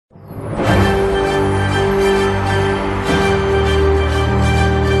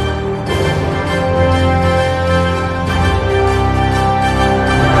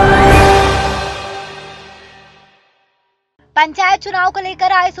चुनाव को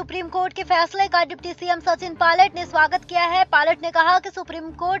लेकर आए सुप्रीम कोर्ट के फैसले का डिप्टी सीएम सचिन पायलट ने स्वागत किया है। पायलट ने कहा कि सुप्रीम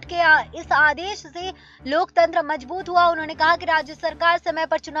कोर्ट के इस आदेश से लोकतंत्र मजबूत हुआ। उन्होंने कहा कि राज्य सरकार समय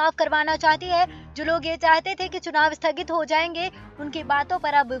पर चुनाव करवाना चाहती है। जो लोग ये चाहते थे कि चुनाव स्थगित हो जाएंगे, उनकी बातों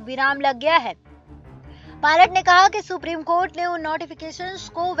पर अब विराम लग गया है। पायलट ने कहा कि सुप्रीम कोर्ट ने उन नोटिफिकेशंस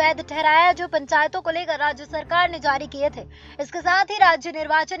को वैध ठहराया जो पंचायतों को लेकर राज्य सरकार ने जारी किए थे। इसके साथ ही राज्य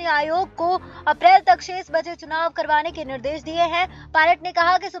निर्वाचन आयोग को अप्रैल तक शेष बचे चुनाव करवाने के निर्देश दिए हैं। पायलट ने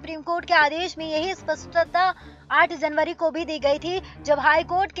कहा कि सुप्रीम कोर्ट के आदेश में यही स्पष्टता 8 जनवरी को भी दी गई थी, जब हाई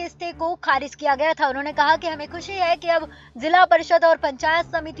कोर्ट के स्टे को खारिज किया गया था। उन्होंने कहा कि हमें खुशी है कि अब जिला परिषद और पंचायत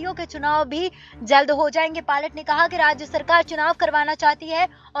समितियों के चुनाव भी जल्द हो जाएंगे। पायलट ने कहा कि राज्य सरकार चुनाव करवाना चाहती है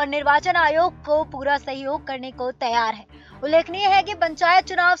और निर्वाचन आयोग को पूरा सहयोग करने को तैयार है। उल्लेखनीय है कि पंचायत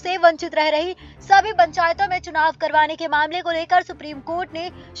चुनाव से वंचित रह रही सभी पंचायतों में चुनाव करवाने के मामले को लेकर सुप्रीम कोर्ट ने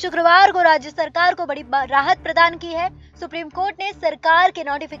शुक्रवार को राज्य सरकार को बड़ी राहत प्रदान की है। सुप्रीम कोर्ट ने सरकार के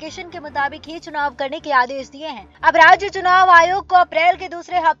नोटिफिकेशन के मुताबिक ही चुनाव करने के आदेश दिए हैं। अब राज्य चुनाव आयोग को अप्रैल के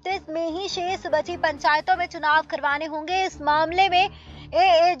दूसरे हफ्ते में ही शेष बची पंचायतों में चुनाव करवाने होंगे। इस मामले में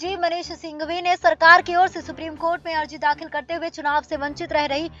एएजी मनीष सिंघवी ने सरकार की ओर से सुप्रीम कोर्ट में अर्जी दाखिल करते हुए चुनाव से वंचित रह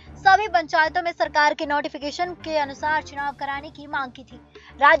रही सभी पंचायतों में सरकार के नोटिफिकेशन के अनुसार चुनाव कराने की मांग की थी।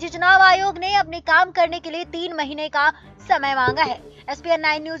 राज्य चुनाव आयोग ने अपने काम करने के लिए 3 महीने का समय मांगा है। SPN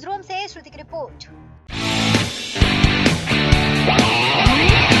 9 न्यूज रूम से श्रुति की रिपोर्ट।